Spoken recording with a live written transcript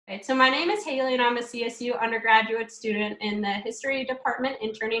Right, so my name is Haley and I'm a CSU undergraduate student in the History Department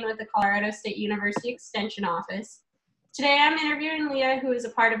interning with the Colorado State University Extension Office. Today I'm interviewing Leah, who is a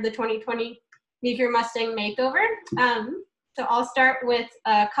part of the 2020 Meeker Mustang Makeover. So I'll start with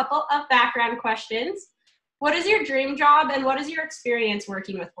a couple of background questions. What is your dream job and what is your experience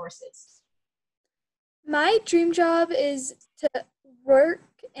working with horses? My dream job is to work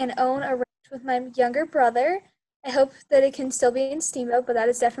and own a ranch with my younger brother. I hope that it can still be in Steamboat, but that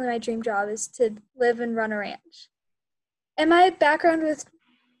is definitely my dream job, is to live and run a ranch. And my background with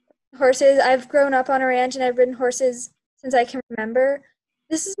horses, I've grown up on a ranch and I've ridden horses since I can remember.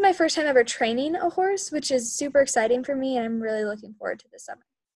 This is my first time ever training a horse, which is super exciting for me, and I'm really looking forward to this summer.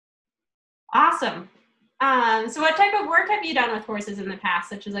 Awesome. So what type of work have you done with horses in the past,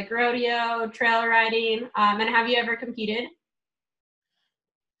 such as like rodeo, trail riding, and have you ever competed?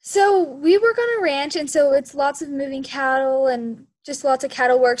 So we work on a ranch, and so it's lots of moving cattle and just lots of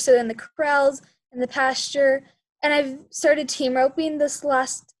cattle work. So in the corrals and the pasture, and I've started team roping this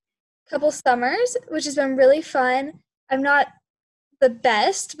last couple summers, which has been really fun. I'm not the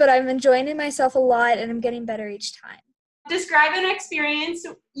best, but I'm enjoying myself a lot, and I'm getting better each time. Describe an experience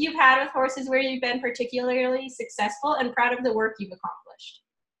you've had with horses where you've been particularly successful and proud of the work you've accomplished.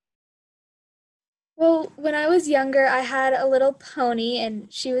 Well, when I was younger, I had a little pony,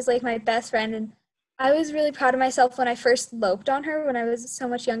 and she was like my best friend, and I was really proud of myself when I first loped on her when I was so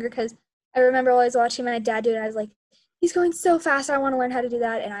much younger, because I remember always watching my dad do it, and I was like, he's going so fast, I want to learn how to do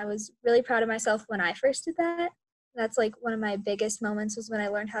that, and I was really proud of myself when I first did that. That's like one of my biggest moments, was when I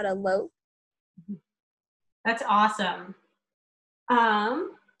learned how to lope. That's awesome.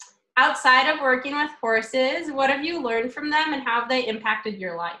 Outside of working with horses, what have you learned from them and how have they impacted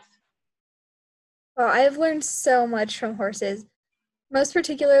your life? Well, I have learned so much from horses, most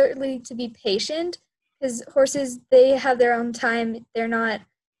particularly to be patient, because horses, they have their own time. They're not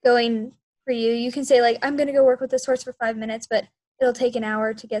going for you. You can say, like, I'm going to go work with this horse for 5 minutes, but it'll take an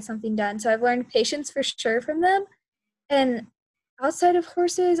hour to get something done. So I've learned patience for sure from them. And outside of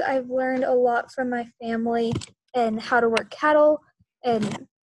horses, I've learned a lot from my family and how to work cattle and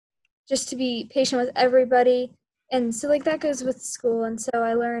just to be patient with everybody. And so, like, that goes with school. And so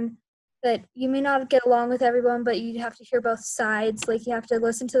I learned that you may not get along with everyone, but you have to hear both sides. Like, you have to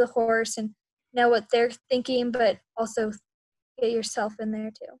listen to the horse and know what they're thinking, but also get yourself in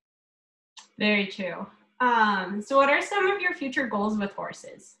there too. Very true. So what are some of your future goals with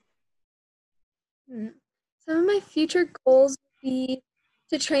horses? Some of my future goals would be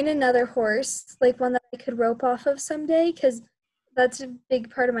to train another horse, like one that I could rope off of someday, because that's a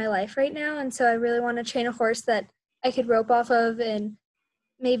big part of my life right now. And so I really want to train a horse that I could rope off of and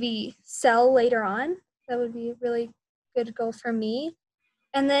maybe sell later on. That would be a really good goal for me.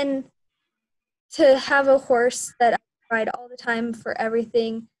 And then to have a horse that I ride all the time for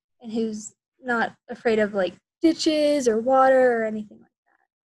everything, and who's not afraid of like ditches or water or anything like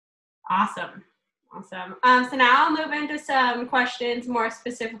that. Awesome. So now I'll move into some questions more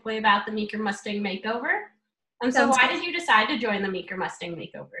specifically about the Meeker Mustang Makeover. So why did you decide to join the Meeker Mustang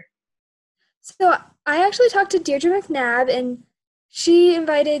Makeover? So I actually talked to Deirdre McNabb, and she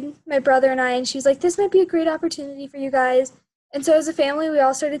invited my brother and I, and she was like, this might be a great opportunity for you guys. And so as a family, we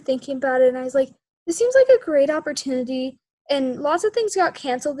all started thinking about it, and I was like, this seems like a great opportunity. And lots of things got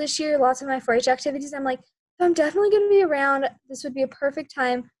canceled this year, lots of my 4-H activities. I'm like, so I'm definitely going to be around. This would be a perfect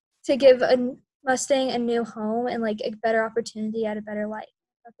time to give a Mustang a new home and like a better opportunity at a better life.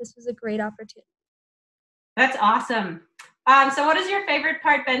 I thought this was a great opportunity. That's awesome. So what has your favorite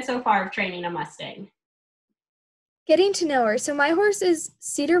part been so far of training a Mustang? Getting to know her. So my horse is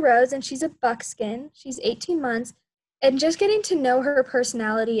Cedar Rose, and she's a buckskin. She's 18 months. And just getting to know her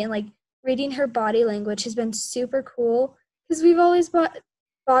personality and like reading her body language has been super cool, because we've always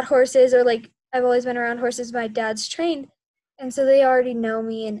bought horses, or like I've always been around horses my dad's trained. And so they already know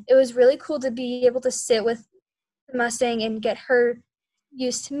me. And it was really cool to be able to sit with the Mustang and get her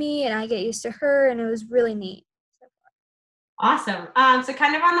used to me, and I get used to her. And it was really neat. Awesome. So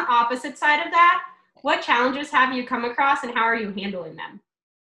kind of on the opposite side of that, what challenges have you come across and how are you handling them?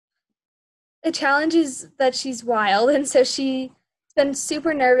 The challenge is that she's wild, and so she's been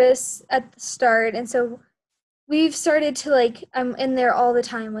super nervous at the start, and so we've started to, like, I'm in there all the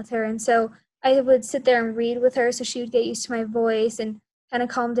time with her, and so I would sit there and read with her so she would get used to my voice and kind of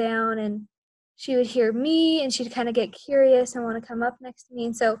calm down, and she would hear me and she'd kind of get curious and want to come up next to me.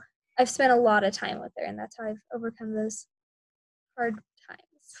 And so I've spent a lot of time with her, and that's how I've overcome those hard times.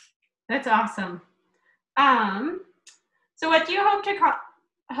 That's awesome. So what do you hope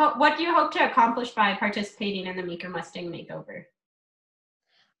to accomplish by participating in the Meeker Mustang Makeover?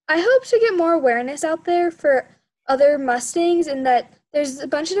 I hope to get more awareness out there for other Mustangs, and that There's a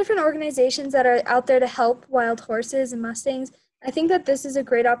bunch of different organizations that are out there to help wild horses and mustangs. I think that this is a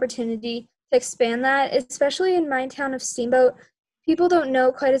great opportunity to expand that, especially in my town of Steamboat. People don't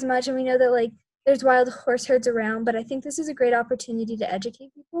know quite as much, and we know that like there's wild horse herds around, but I think this is a great opportunity to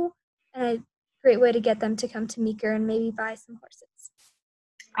educate people and a great way to get them to come to Meeker and maybe buy some horses.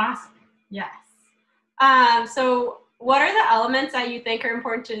 Awesome. Yes. So what are the elements that you think are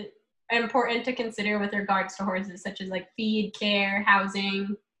important to consider with regards to horses, such as like feed, care,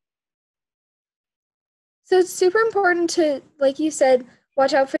 housing? So it's super important to, like you said,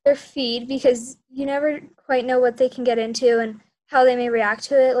 watch out for their feed because you never quite know what they can get into and how they may react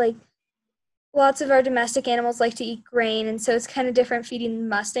to it. Like lots of our domestic animals like to eat grain, and so it's kind of different feeding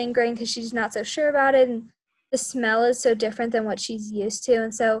Mustang grain because she's not so sure about it, and the smell is so different than what she's used to.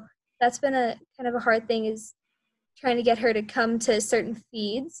 And so that's been a kind of a hard thing is trying to get her to come to certain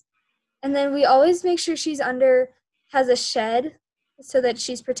feeds. And then we always make sure has a shed so that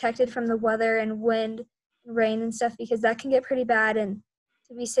she's protected from the weather and wind and rain and stuff because that can get pretty bad. And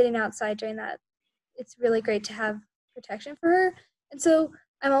to be sitting outside during that, it's really great to have protection for her. And so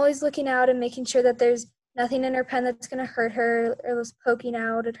I'm always looking out and making sure that there's nothing in her pen that's going to hurt her or was poking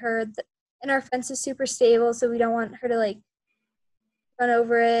out at her. And our fence is super stable, so we don't want her to like run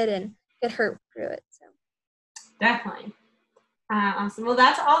over it and get hurt through it. So Definitely. Awesome. Well,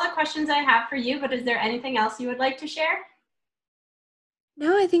 that's all the questions I have for you, but is there anything else you would like to share?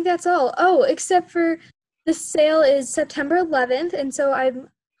 No, I think that's all. Oh, except for the sale is September 11th, and so I'm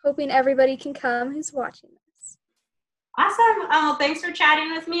hoping everybody can come who's watching this. Awesome. Well, thanks for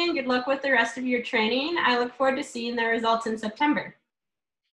chatting with me and good luck with the rest of your training. I look forward to seeing the results in September.